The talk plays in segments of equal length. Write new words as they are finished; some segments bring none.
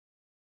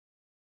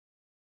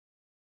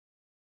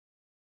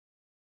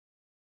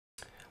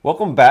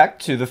Welcome back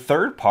to the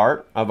third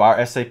part of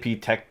our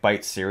SAP Tech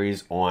Bytes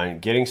series on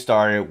getting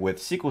started with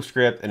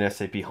SQLScript and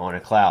SAP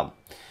HANA Cloud.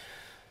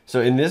 So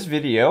in this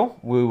video,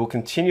 we will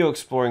continue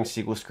exploring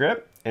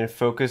SQLScript and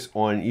focus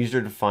on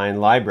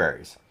user-defined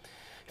libraries.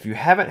 If you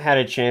haven't had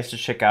a chance to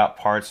check out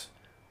parts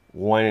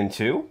 1 and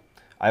 2,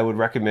 I would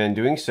recommend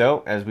doing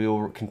so as we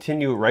will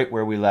continue right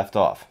where we left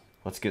off.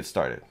 Let's get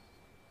started.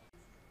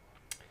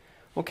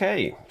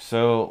 Okay,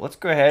 so let's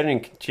go ahead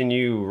and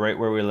continue right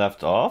where we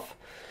left off.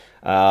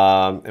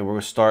 And we're going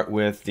to start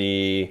with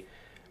the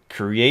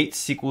Create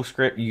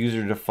SQLScript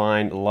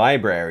User-Defined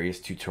Libraries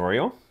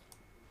tutorial.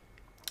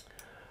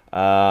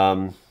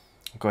 Go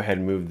ahead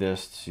and move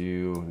this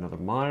to another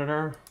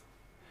monitor.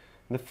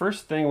 And the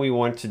first thing we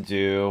want to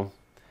do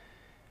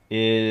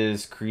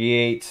is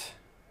create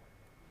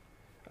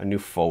a new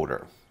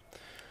folder.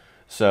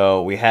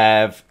 So we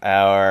have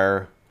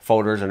our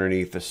folders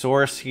underneath the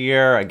source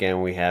here.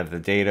 Again, we have the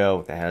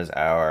data that has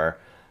our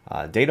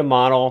data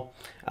model.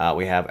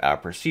 We have our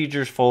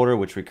procedures folder,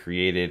 which we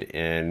created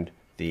in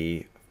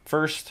the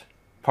first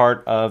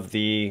part of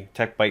the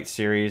Tech Bytes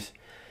series.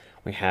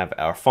 We have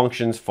our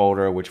functions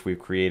folder, which we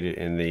created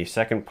in the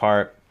second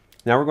part.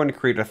 Now we're going to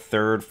create a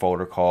third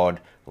folder called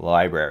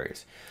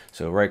libraries.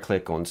 So right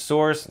click on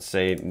source and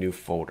say new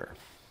folder.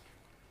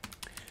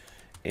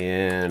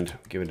 And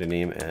give it a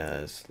name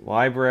as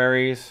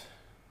libraries.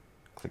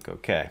 Click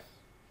OK.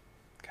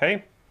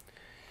 Okay.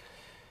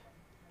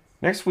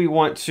 Next, we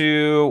want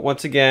to,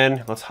 once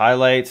again, let's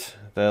highlight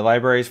the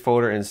libraries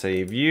folder and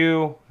say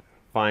view,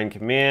 find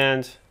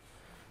command,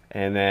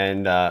 and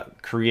then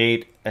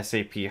create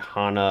SAP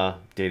HANA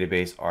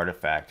database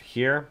artifact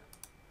here.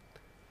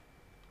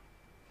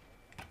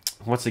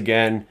 Once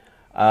again,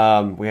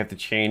 we have to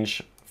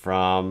change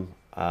to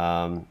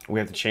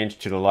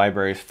the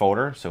libraries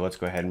folder. So let's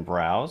go ahead and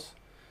browse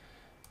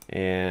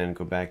and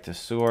go back to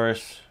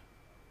source,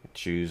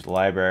 choose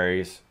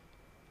libraries,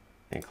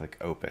 and click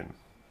open.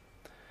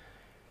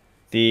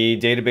 The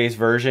database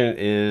version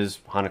is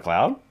HANA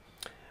Cloud,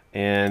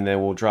 and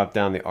then we'll drop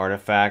down the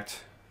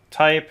artifact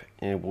type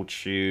and we'll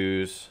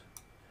choose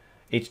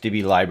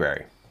HDB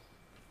library.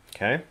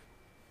 Okay.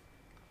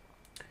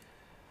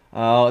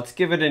 Let's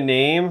give it a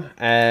name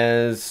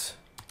as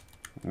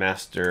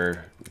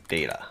master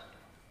data.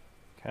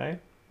 Okay.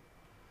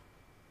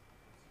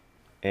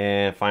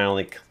 And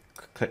finally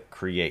click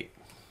create.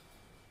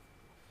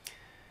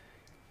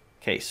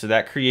 Okay, so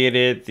that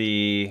created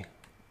the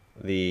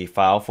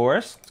file for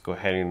us. Let's go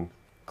ahead and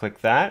click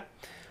that.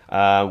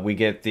 We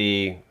get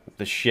the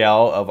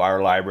shell of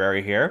our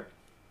library here.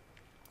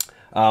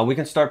 We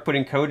can start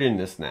putting code in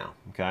this now.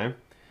 Okay,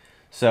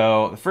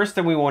 so the first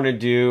thing we want to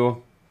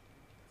do,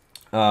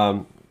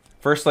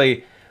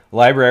 firstly,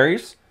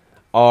 libraries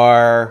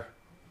are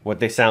what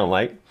they sound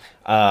like.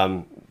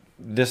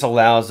 This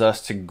allows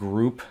us to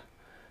group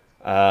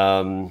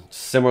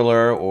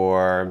similar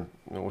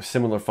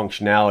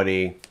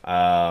functionality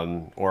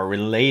or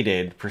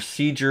related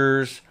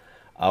procedures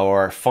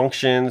or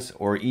functions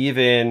or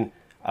even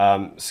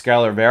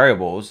scalar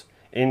variables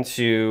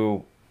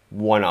into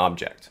one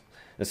object,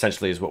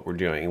 essentially is what we're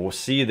doing. And we'll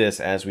see this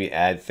as we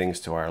add things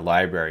to our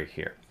library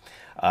here.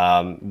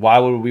 Why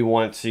would we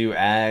want to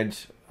add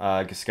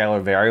a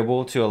scalar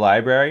variable to a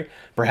library?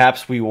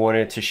 Perhaps we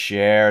wanted to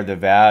share the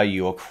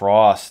value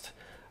across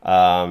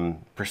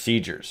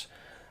procedures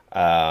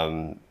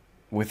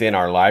within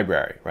our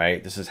library,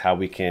 right? This is how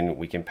we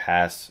can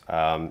pass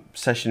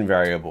session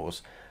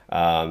variables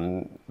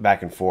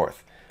back and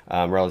forth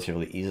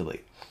relatively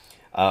easily.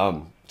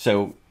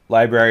 So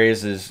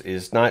libraries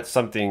is not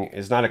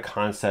a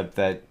concept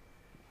that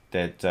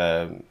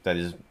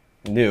is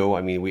new.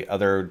 I mean,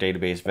 other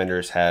database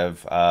vendors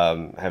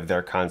have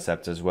their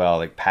concepts as well,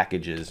 like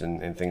packages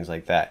and things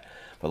like that.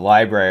 But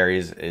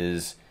libraries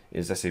is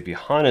SAP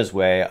HANA's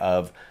way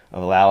of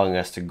allowing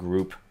us to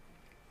group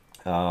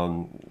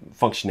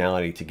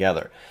functionality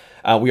together.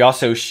 We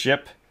also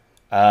ship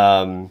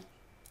built-in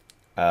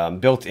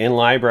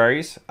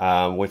libraries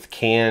with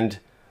canned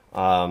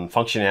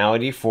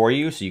functionality for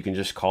you, so you can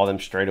just call them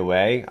straight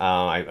away.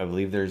 I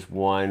believe there's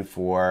one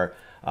for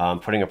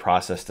putting a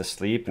process to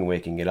sleep and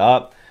waking it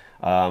up.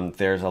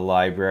 There's a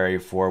library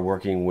for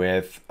working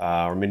with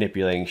or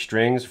manipulating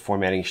strings,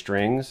 formatting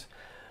strings.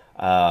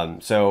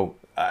 So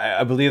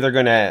I believe they're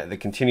going to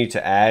continue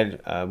to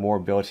add more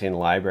built-in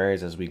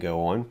libraries as we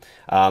go on.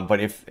 But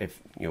if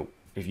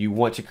you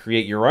want to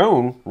create your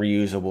own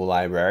reusable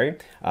library,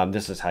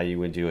 this is how you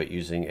would do it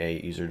using a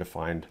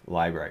user-defined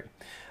library.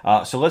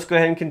 So let's go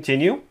ahead and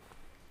continue.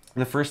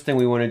 The first thing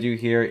we want to do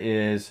here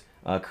is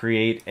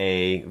create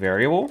a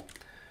variable,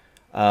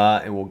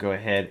 and we'll go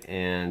ahead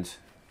and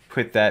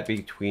put that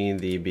between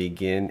the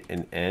begin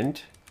and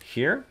end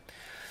here.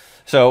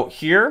 So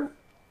here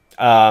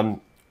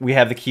we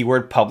have the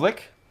keyword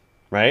public,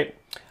 right?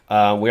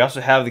 We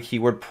also have the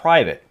keyword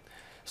private.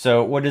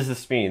 So what does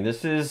this mean?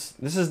 This is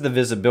the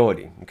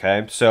visibility.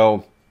 Okay,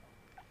 so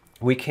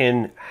we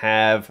can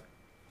have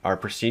our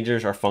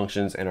procedures, our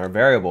functions, and our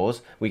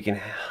variables. We can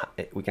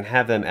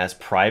have them as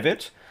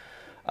private,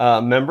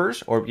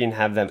 members, or we can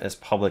have them as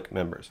public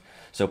members.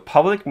 So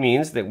public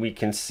means that we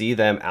can see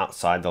them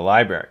outside the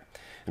library.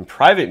 And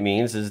private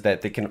means is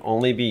that they can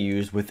only be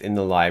used within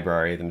the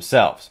library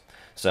themselves.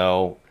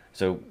 So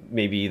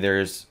maybe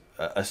there's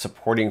a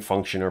supporting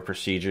function or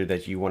procedure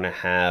that you want to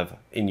have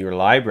in your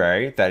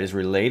library that is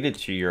related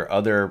to your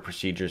other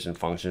procedures and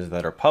functions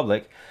that are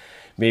public.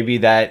 Maybe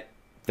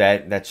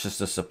that's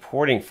just a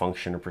supporting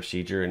function or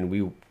procedure, and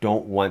we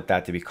don't want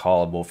that to be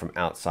callable from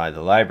outside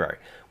the library.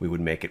 We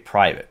would make it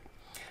private.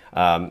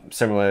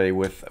 Similarly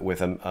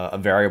with a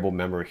variable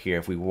member here,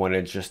 if we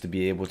wanted just to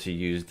be able to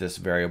use this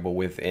variable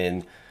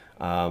within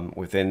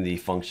the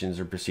functions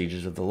or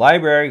procedures of the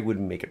library, we would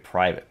make it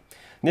private.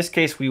 In this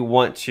case, we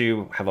want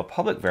to have a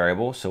public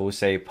variable, so we'll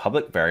say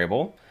public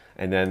variable,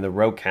 and then the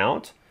row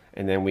count,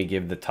 and then we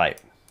give the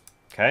type.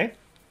 Okay?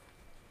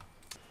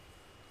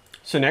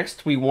 So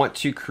next, we want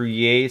to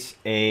create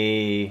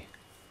a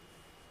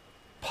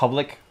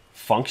public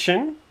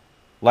function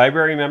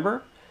library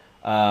member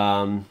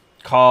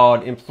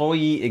called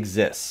employee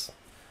exists.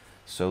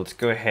 So let's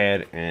go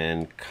ahead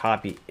and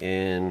copy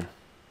in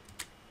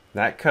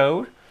that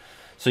code.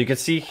 So you can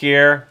see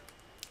here,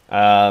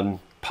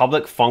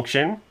 public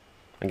function.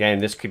 Again,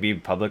 this could be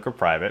public or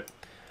private.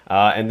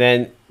 And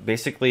then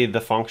basically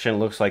the function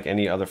looks like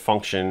any other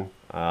function,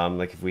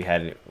 like if we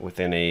had it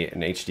within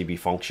an HDB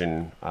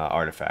function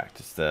artifact.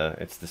 It's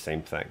the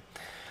same thing.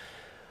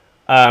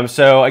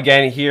 So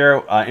again,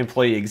 here,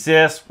 employee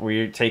exists.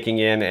 We're taking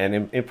in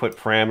an input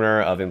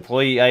parameter of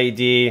employee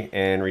ID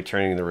and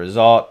returning the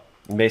result.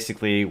 And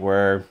basically,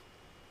 we're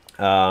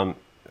doing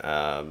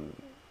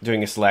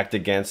a select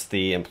against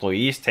the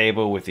employees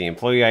table with the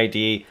employee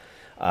ID.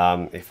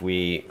 If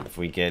we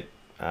get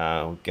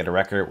a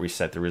record, we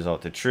set the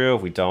result to true.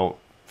 If we don't,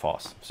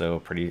 false. So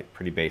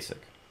pretty basic.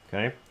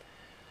 Okay.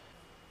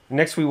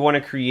 Next, we want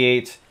to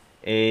create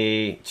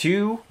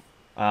two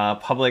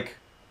public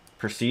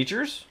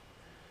procedures.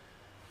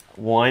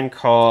 One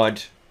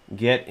called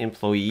get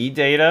employee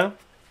data,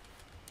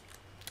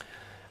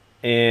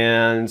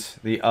 and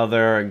the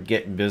other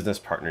get business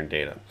partner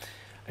data.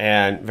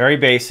 And very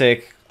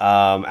basic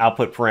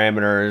output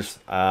parameters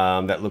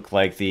that look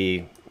like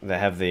that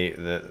have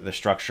the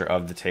structure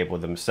of the table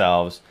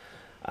themselves.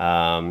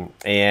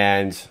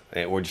 And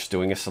we're just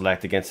doing a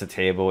select against the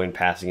table and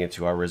passing it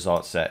to our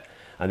result set.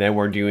 And then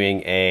we're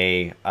doing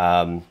a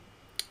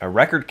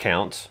record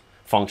count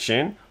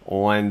function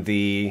on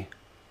the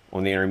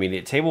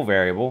intermediate table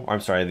variable, or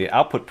I'm sorry, the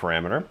output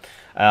parameter,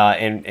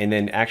 and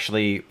then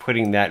actually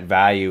putting that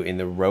value in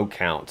the row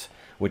count,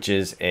 which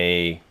is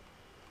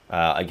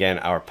again,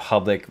 our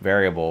public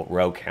variable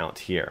row count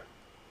here.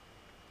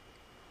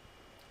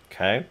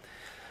 Okay.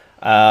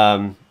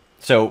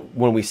 So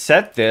when we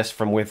set this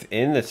from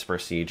within this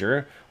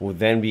procedure, we'll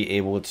then be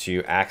able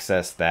to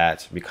access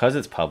that, because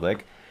it's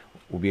public,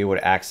 we'll be able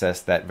to access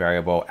that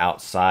variable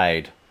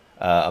outside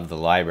of the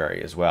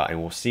library as well.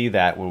 And we'll see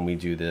that when we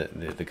do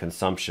the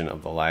consumption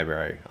of the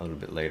library a little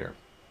bit later.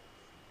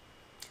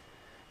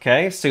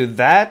 Okay, so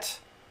that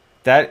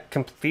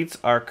completes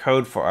our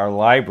code for our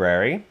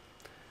library.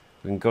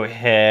 We can go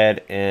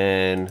ahead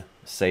and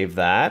save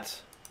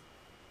that.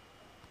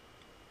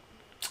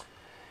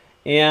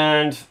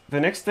 And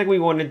the next thing we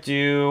want to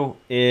do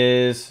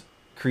is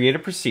create a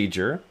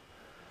procedure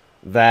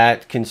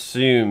that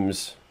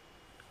consumes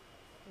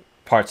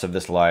parts of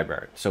this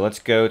library. So let's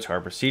go to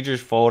our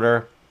procedures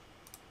folder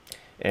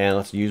and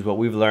let's use what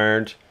we've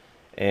learned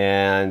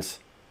and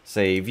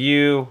say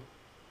view,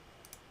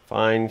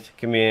 find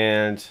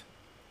command,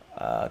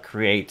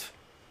 create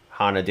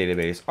HANA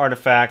database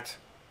artifact.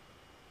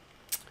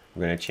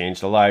 We're going to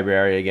change the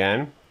library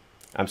again.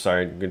 I'm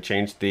sorry, I'm going to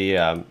change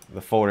the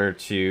folder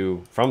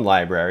from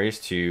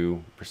libraries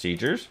to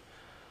procedures.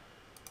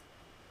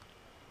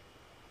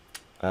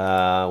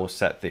 We'll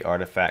set the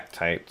artifact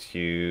type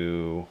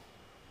to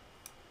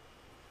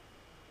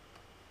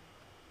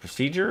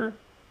procedure,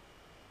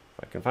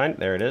 if I can find it.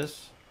 There it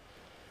is.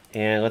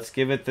 And let's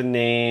give it the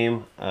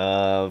name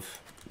of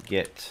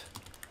get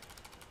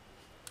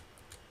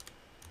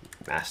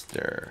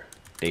master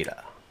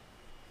data.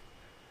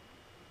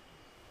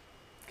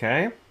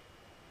 Okay,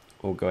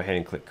 we'll go ahead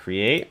and click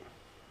create.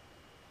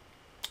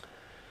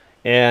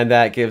 And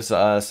that gives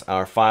us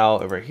our file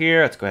over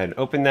here. Let's go ahead and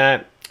open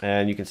that.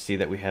 And you can see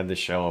that we have the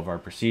shell of our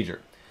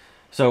procedure.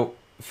 So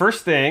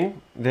first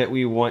thing that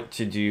we want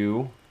to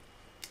do,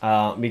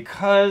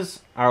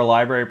 because our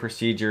library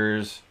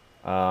procedures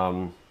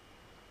are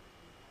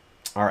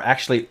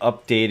actually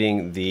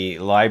updating the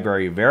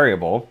library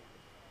variable,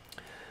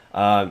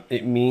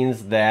 it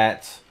means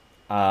that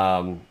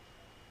the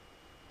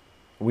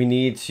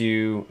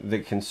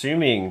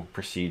consuming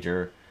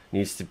procedure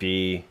needs to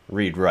be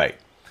read-write.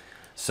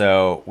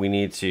 So we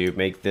need to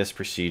make this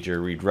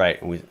procedure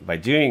read-write.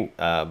 And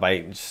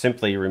by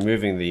simply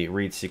removing the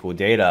read SQL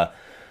data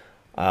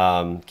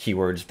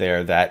keywords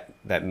there,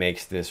 that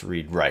makes this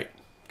read-write.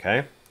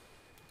 Okay.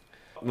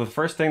 The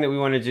first thing that we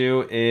want to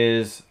do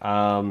is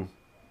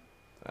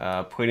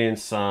put in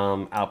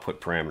some output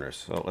parameters.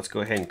 So let's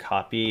go ahead and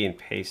copy and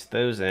paste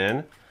those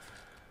in.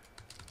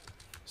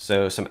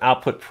 So some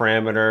output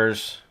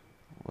parameters.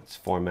 Let's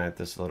format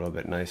this a little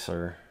bit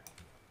nicer.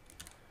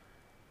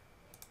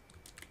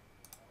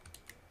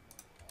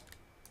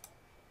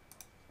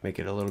 Make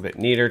it a little bit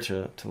neater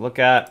to look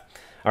at.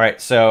 All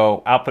right,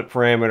 so output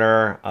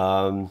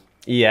parameter,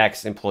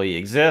 EX employee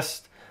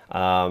exists.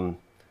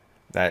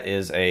 That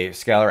is a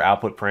scalar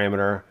output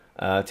parameter.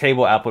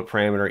 Table output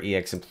parameter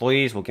EX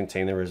employees will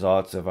contain the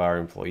results of our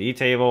employee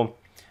table.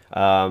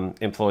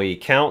 Employee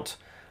count,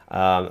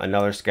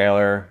 another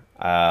scalar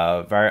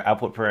scalar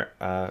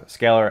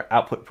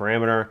output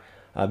parameter.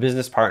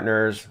 Business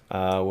partners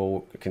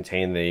will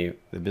contain the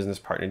business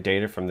partner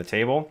data from the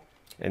table.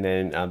 And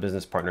then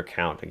business partner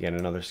count, again,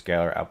 another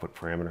scalar output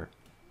parameter.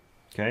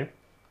 Okay.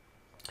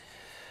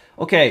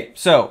 Okay,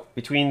 so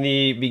between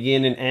the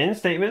begin and end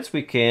statements,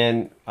 we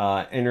can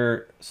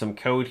enter some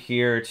code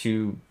here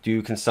to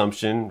do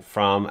consumption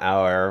from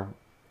our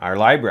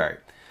library.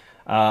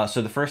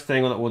 So the first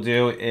thing that we'll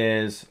do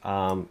is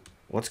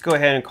let's go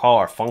ahead and call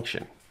our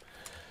function.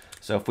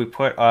 So if we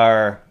put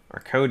our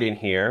code in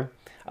here,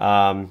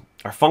 our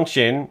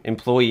function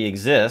employee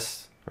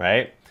exists,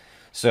 right?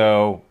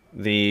 So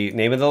the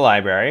name of the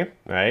library,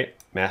 right?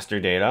 Master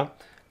data,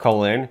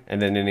 colon,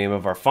 and then the name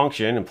of our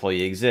function,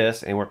 employee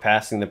exists, and we're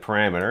passing the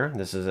parameter.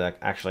 This is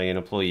actually an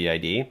employee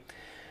ID.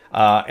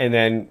 And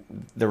then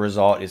the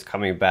result is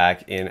coming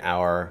back in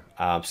our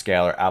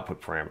scalar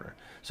output parameter.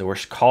 So we're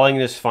calling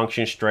this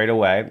function straight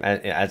away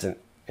as in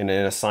an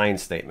assign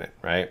statement,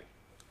 right?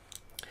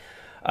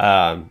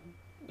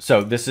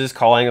 So this is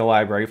calling a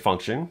library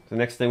function. The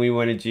next thing we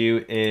want to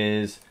do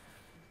is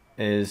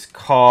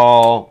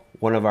call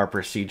one of our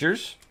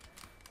procedures.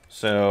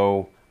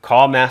 So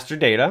call master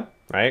data,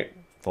 right?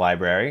 The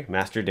library,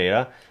 master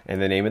data,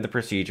 and the name of the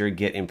procedure,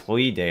 get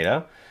employee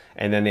data.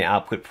 And then the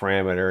output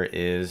parameter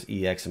is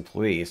EX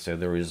employees. So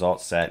the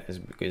result set is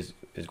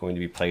going to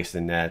be placed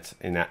in that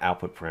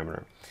output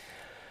parameter.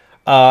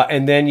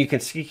 And then you can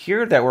see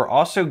here that we're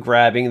also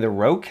grabbing the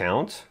row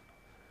count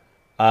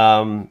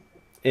from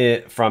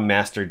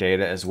master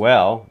data as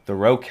well. The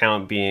row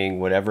count being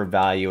whatever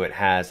value it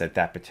has at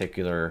that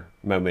particular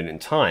moment in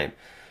time.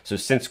 So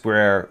since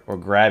we're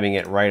grabbing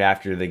it right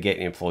after the get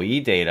employee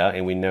data,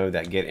 and we know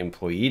that get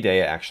employee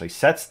data actually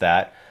sets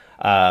that,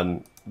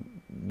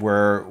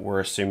 we're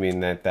assuming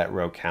that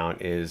row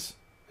count is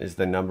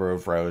the number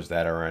of rows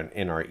that are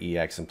in our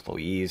EX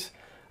employees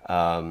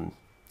output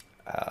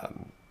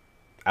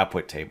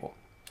table.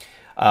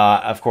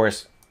 Of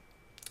course,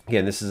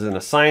 again, this is an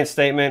assign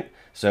statement,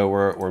 so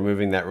we're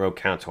moving that row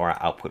count to our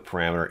output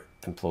parameter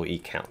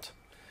employee count.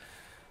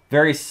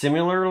 Very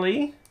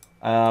similarly,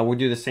 we'll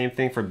do the same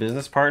thing for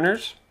business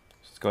partners.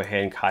 Let's go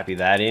ahead and copy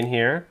that in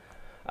here.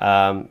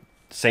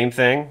 Same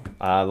thing,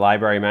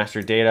 library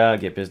master data,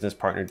 get business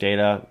partner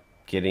data,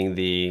 getting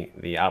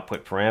the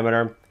output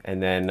parameter,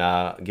 and then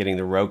getting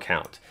the row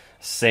count.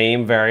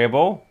 Same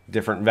variable,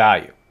 different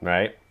value,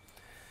 right?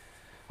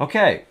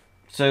 Okay,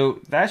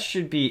 so that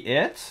should be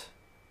it.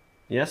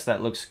 Yes,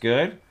 that looks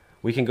good.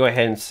 We can go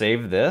ahead and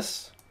save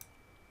this.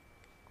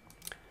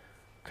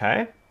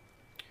 Okay.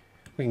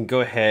 We can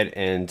go ahead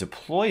and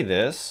deploy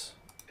this,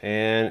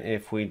 and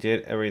if we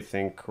did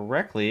everything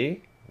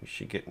correctly, we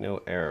should get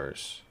no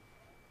errors.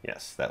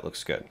 Yes, that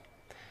looks good.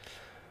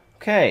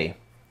 Okay,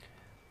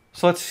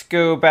 so let's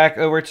go back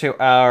over to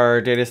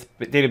our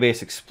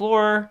Database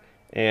Explorer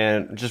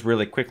and just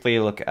really quickly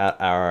look at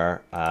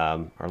our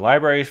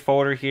libraries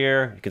folder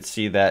here. You can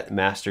see that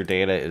master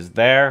data is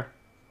there.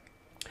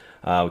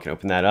 We can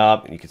open that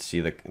up, and you can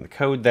see the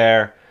code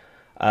there.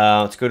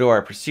 Let's go to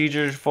our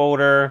procedures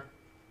folder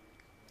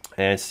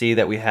and see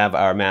that we have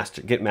our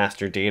get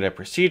master data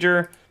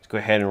procedure. Let's go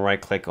ahead and right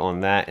click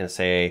on that and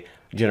say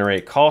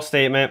generate call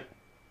statement.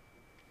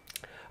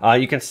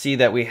 You can see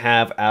that we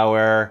have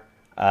our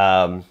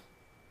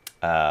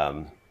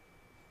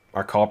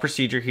call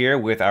procedure here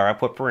with our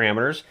output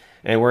parameters,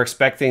 and we're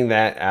expecting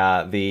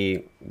that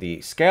the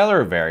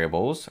scalar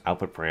variables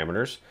output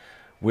parameters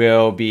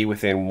will be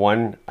within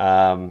one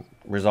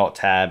result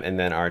tab, and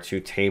then our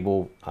two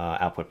table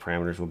output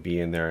parameters will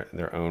be in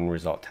their own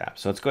result tab.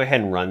 So let's go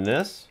ahead and run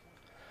this.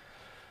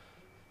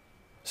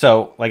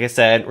 So like I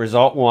said,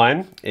 result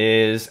 1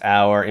 is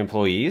our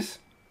employees,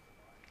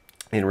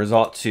 and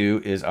result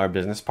 2 is our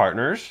business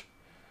partners.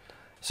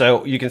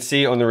 So you can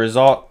see on the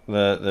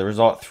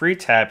result 3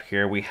 tab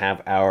here, we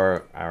have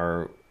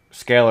our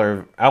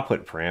scalar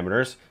output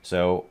parameters.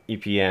 So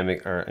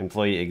EPM or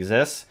employee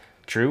exists,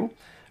 true.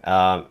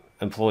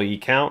 Employee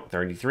count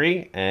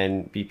 33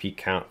 and BP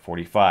count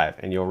 45.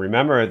 And you'll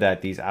remember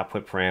that these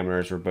output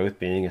parameters are both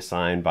being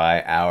assigned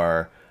by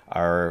our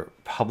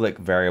public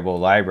variable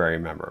library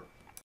member.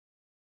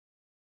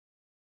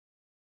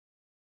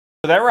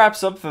 So that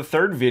wraps up the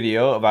third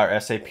video of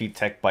our SAP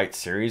Tech Bytes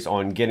series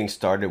on getting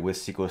started with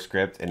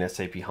SQLScript and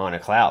SAP HANA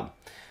Cloud.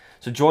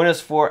 So join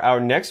us for our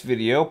next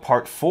video,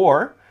 part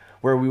 4,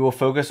 where we will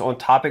focus on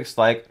topics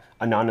like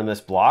anonymous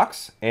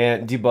blocks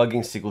and debugging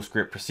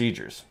SQLScript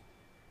procedures.